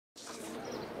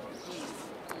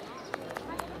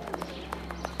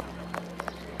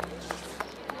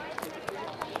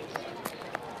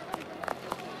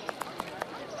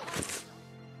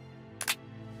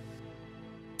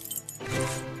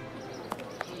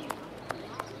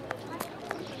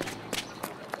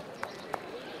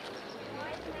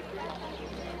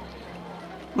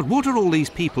But what are all these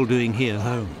people doing here,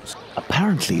 Holmes?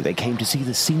 Apparently they came to see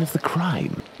the scene of the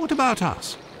crime. What about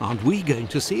us? Aren't we going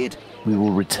to see it? We will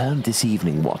return this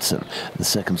evening, Watson. The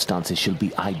circumstances shall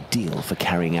be ideal for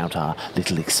carrying out our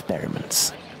little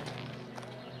experiments.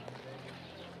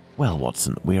 Well,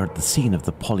 Watson, we are at the scene of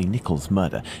the Polly Nichols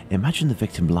murder. Imagine the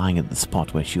victim lying at the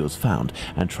spot where she was found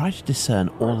and try to discern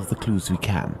all of the clues we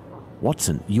can.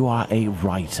 Watson, you are a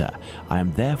writer. I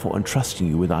am therefore entrusting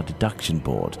you with our deduction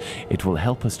board. It will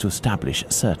help us to establish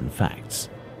certain facts.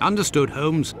 Understood,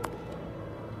 Holmes.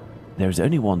 There is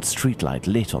only one streetlight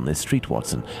lit on this street,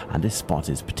 Watson, and this spot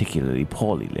is particularly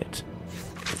poorly lit.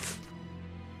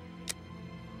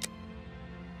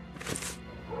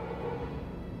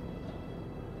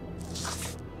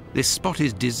 This spot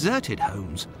is deserted,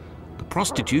 Holmes. The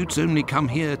prostitutes only come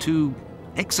here to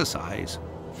exercise.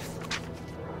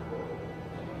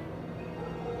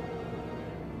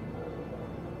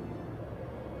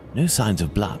 No signs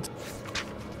of blood.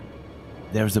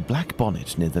 There is a black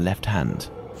bonnet near the left hand.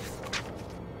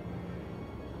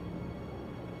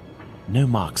 No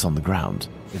marks on the ground.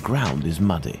 The ground is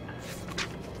muddy.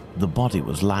 The body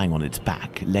was lying on its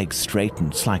back, legs straight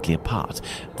and slightly apart.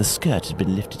 The skirt had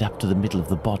been lifted up to the middle of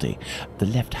the body. The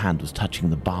left hand was touching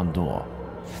the barn door.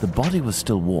 The body was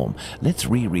still warm. Let's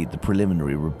reread the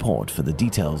preliminary report for the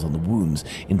details on the wounds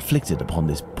inflicted upon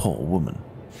this poor woman.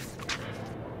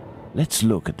 Let's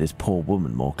look at this poor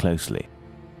woman more closely.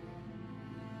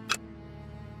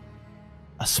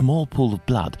 A small pool of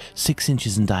blood, 6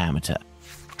 inches in diameter.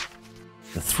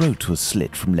 The throat was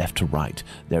slit from left to right.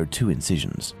 There are 2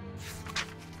 incisions.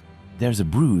 There's a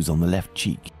bruise on the left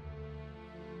cheek.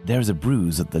 There's a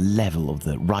bruise at the level of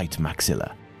the right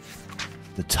maxilla.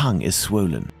 The tongue is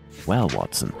swollen. Well,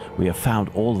 Watson, we have found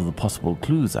all of the possible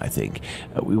clues, I think.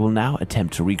 We will now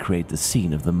attempt to recreate the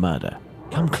scene of the murder.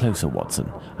 Come closer, Watson.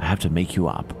 I have to make you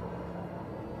up.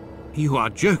 You are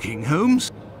joking, Holmes?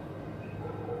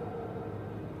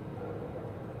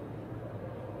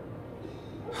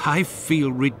 I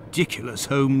feel ridiculous,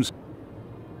 Holmes.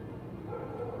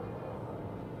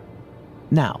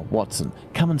 Now, Watson,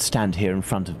 come and stand here in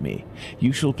front of me.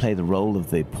 You shall play the role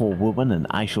of the poor woman and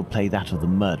I shall play that of the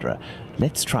murderer.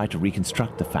 Let's try to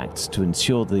reconstruct the facts to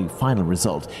ensure the final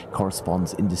result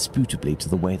corresponds indisputably to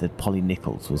the way that Polly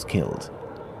Nichols was killed.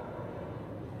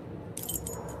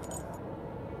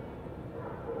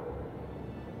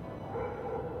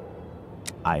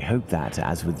 I hope that,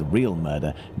 as with the real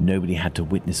murder, nobody had to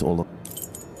witness all of...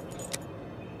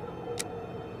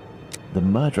 The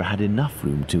murderer had enough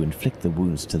room to inflict the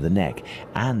wounds to the neck,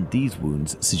 and these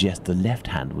wounds suggest the left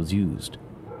hand was used.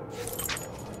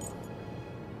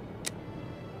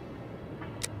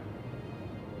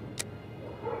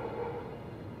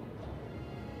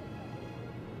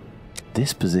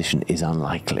 This position is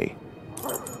unlikely.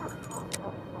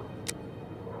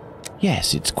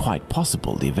 Yes, it's quite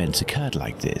possible the events occurred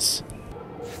like this.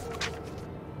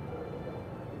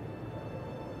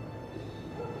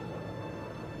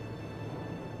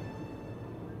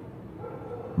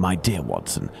 My dear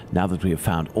Watson, now that we have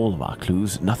found all of our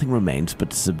clues, nothing remains but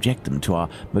to subject them to our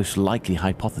most likely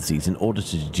hypotheses in order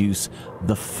to deduce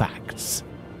the facts.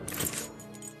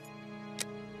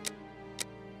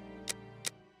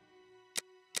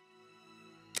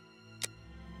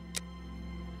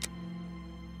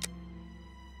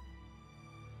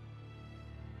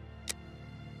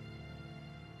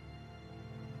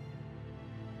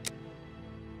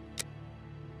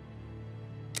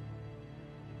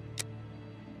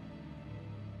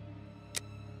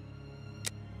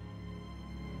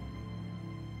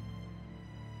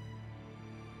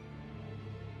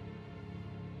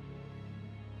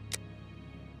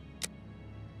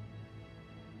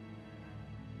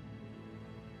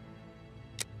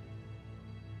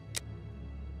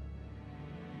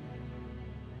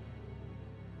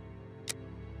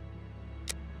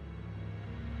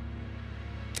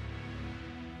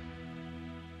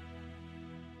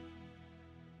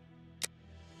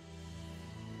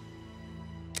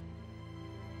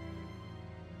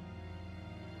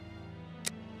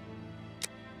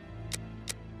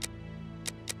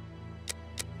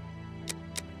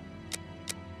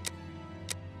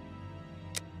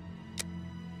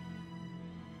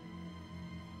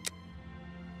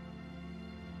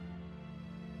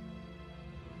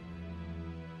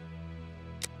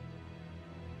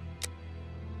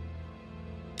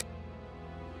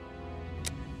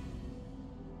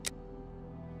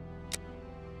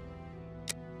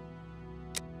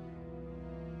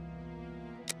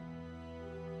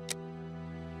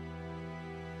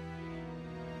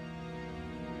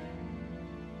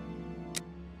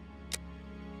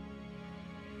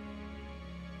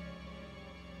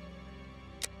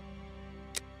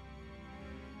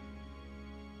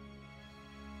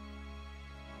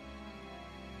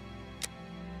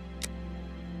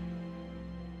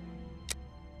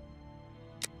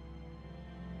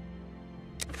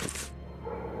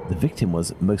 The victim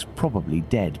was most probably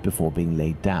dead before being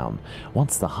laid down.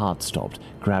 Once the heart stopped,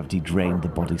 gravity drained the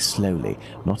body slowly,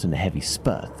 not in a heavy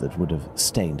spurt that would have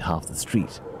stained half the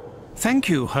street. Thank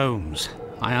you, Holmes.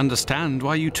 I understand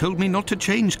why you told me not to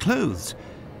change clothes.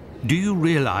 Do you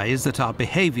realize that our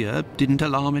behavior didn't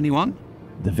alarm anyone?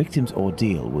 The victim's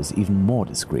ordeal was even more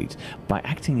discreet. By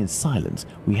acting in silence,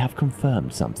 we have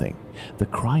confirmed something. The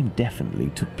crime definitely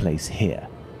took place here.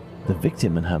 The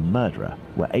victim and her murderer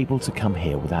were able to come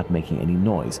here without making any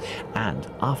noise, and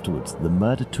afterwards the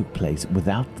murder took place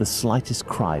without the slightest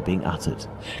cry being uttered.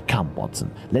 Come,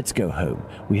 Watson, let's go home.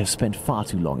 We have spent far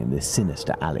too long in this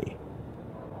sinister alley.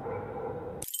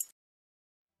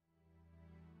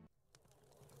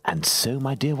 And so,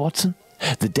 my dear Watson,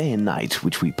 the day and night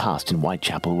which we passed in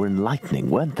Whitechapel were enlightening,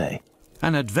 weren't they?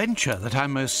 An adventure that I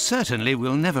most certainly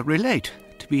will never relate.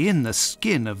 To be in the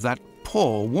skin of that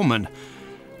poor woman.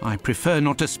 I prefer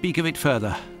not to speak of it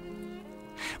further.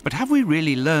 But have we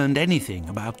really learned anything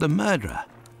about the murderer?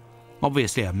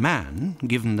 Obviously a man,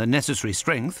 given the necessary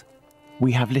strength.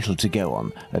 We have little to go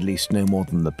on, at least no more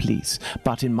than the police,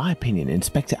 but in my opinion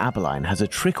Inspector Aberline has a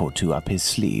trick or two up his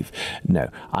sleeve. No,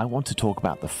 I want to talk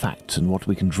about the facts and what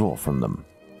we can draw from them.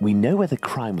 We know where the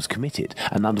crime was committed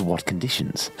and under what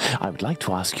conditions. I would like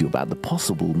to ask you about the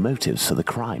possible motives for the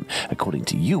crime. According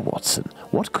to you, Watson,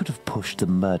 what could have pushed the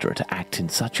murderer to act in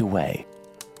such a way?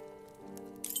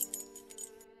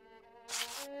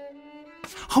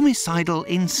 Homicidal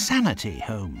insanity,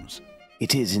 Holmes.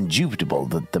 It is indubitable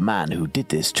that the man who did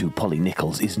this to Polly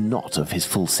Nichols is not of his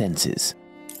full senses.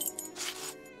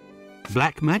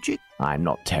 Black magic? I'm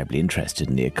not terribly interested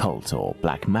in the occult or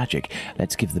black magic.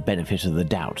 Let's give the benefit of the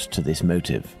doubt to this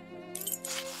motive.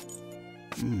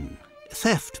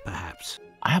 Theft, perhaps?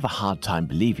 I have a hard time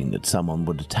believing that someone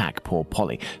would attack poor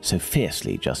Polly so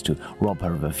fiercely just to rob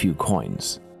her of a few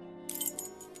coins.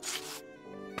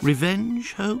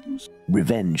 Revenge, Holmes?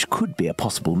 Revenge could be a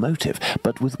possible motive,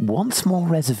 but with one small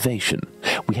reservation.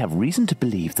 We have reason to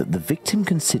believe that the victim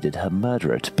considered her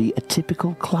murderer to be a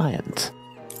typical client.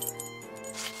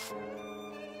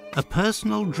 A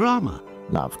personal drama?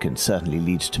 Love can certainly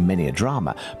lead to many a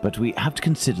drama, but we have to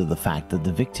consider the fact that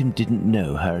the victim didn't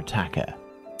know her attacker.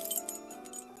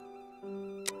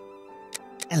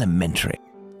 Elementary.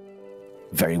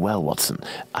 Very well, Watson.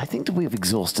 I think that we have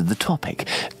exhausted the topic.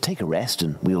 Take a rest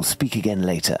and we'll speak again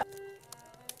later.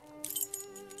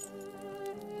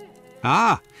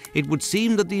 Ah, it would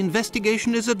seem that the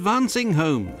investigation is advancing,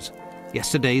 Holmes.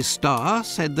 Yesterday's Star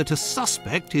said that a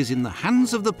suspect is in the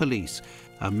hands of the police,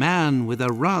 a man with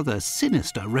a rather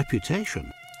sinister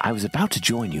reputation. I was about to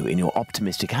join you in your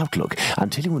optimistic outlook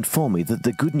until you informed me that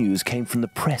the good news came from the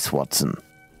press, Watson.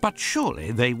 But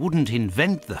surely they wouldn't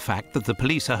invent the fact that the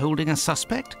police are holding a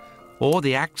suspect, or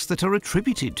the acts that are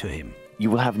attributed to him.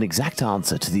 You will have an exact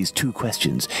answer to these two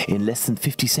questions in less than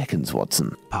 50 seconds,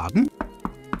 Watson. Pardon?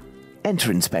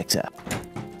 Enter, Inspector.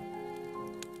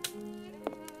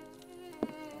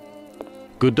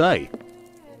 Good day.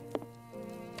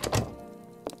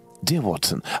 Dear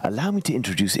Watson, allow me to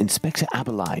introduce Inspector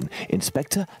Aberline,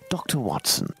 Inspector Dr.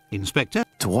 Watson. Inspector?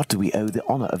 To what do we owe the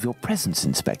honour of your presence,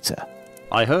 Inspector?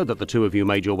 I heard that the two of you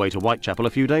made your way to Whitechapel a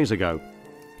few days ago.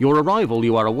 Your arrival,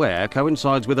 you are aware,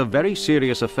 coincides with a very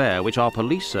serious affair which our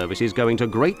police service is going to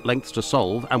great lengths to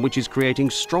solve and which is creating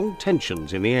strong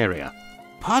tensions in the area.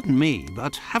 Pardon me,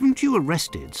 but haven't you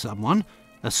arrested someone?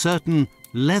 A certain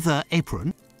Leather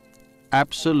Apron?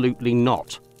 Absolutely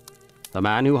not. The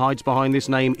man who hides behind this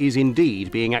name is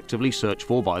indeed being actively searched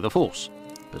for by the force.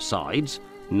 Besides,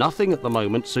 nothing at the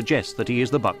moment suggests that he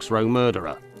is the Bucks Row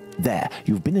murderer. There,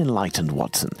 you've been enlightened,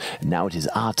 Watson. Now it is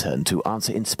our turn to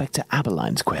answer Inspector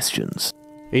Aberline's questions.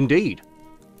 Indeed.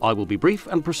 I will be brief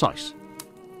and precise.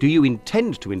 Do you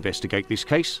intend to investigate this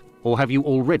case, or have you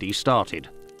already started?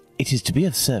 It is to be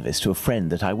of service to a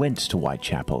friend that I went to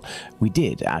Whitechapel. We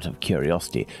did, out of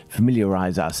curiosity,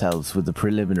 familiarise ourselves with the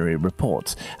preliminary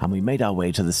reports, and we made our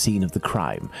way to the scene of the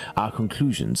crime. Our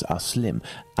conclusions are slim,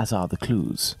 as are the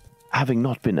clues. Having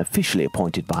not been officially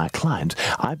appointed by a client,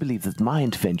 I believe that my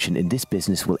intervention in this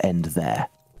business will end there.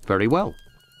 Very well.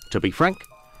 To be frank,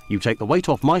 you take the weight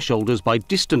off my shoulders by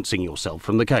distancing yourself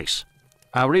from the case.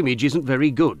 Our image isn't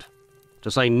very good, to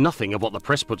say nothing of what the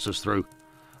press puts us through.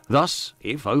 Thus,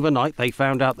 if overnight they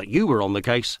found out that you were on the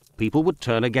case, people would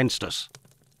turn against us.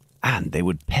 And they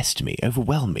would pester me,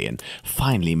 overwhelm me, and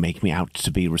finally make me out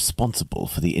to be responsible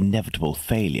for the inevitable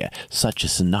failure such a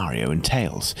scenario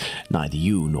entails. Neither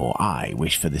you nor I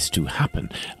wish for this to happen.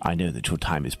 I know that your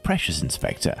time is precious,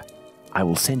 Inspector. I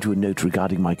will send you a note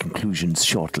regarding my conclusions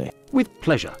shortly. With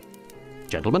pleasure.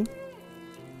 Gentlemen?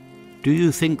 Do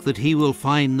you think that he will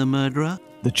find the murderer?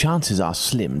 The chances are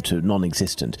slim to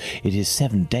non-existent. It is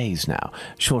 7 days now,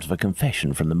 short of a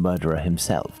confession from the murderer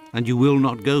himself. And you will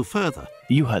not go further?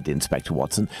 You heard the Inspector,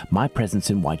 Watson. My presence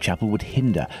in Whitechapel would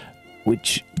hinder,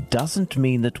 which doesn't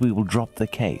mean that we will drop the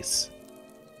case.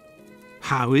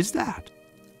 How is that?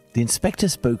 The Inspector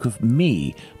spoke of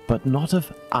me, but not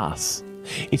of us.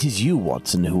 It is you,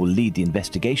 Watson, who will lead the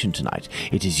investigation tonight.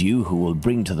 It is you who will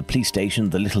bring to the police station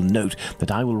the little note that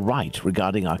I will write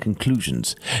regarding our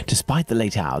conclusions. Despite the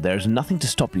late hour, there is nothing to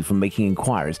stop you from making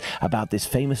inquiries about this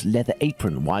famous leather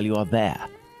apron while you are there.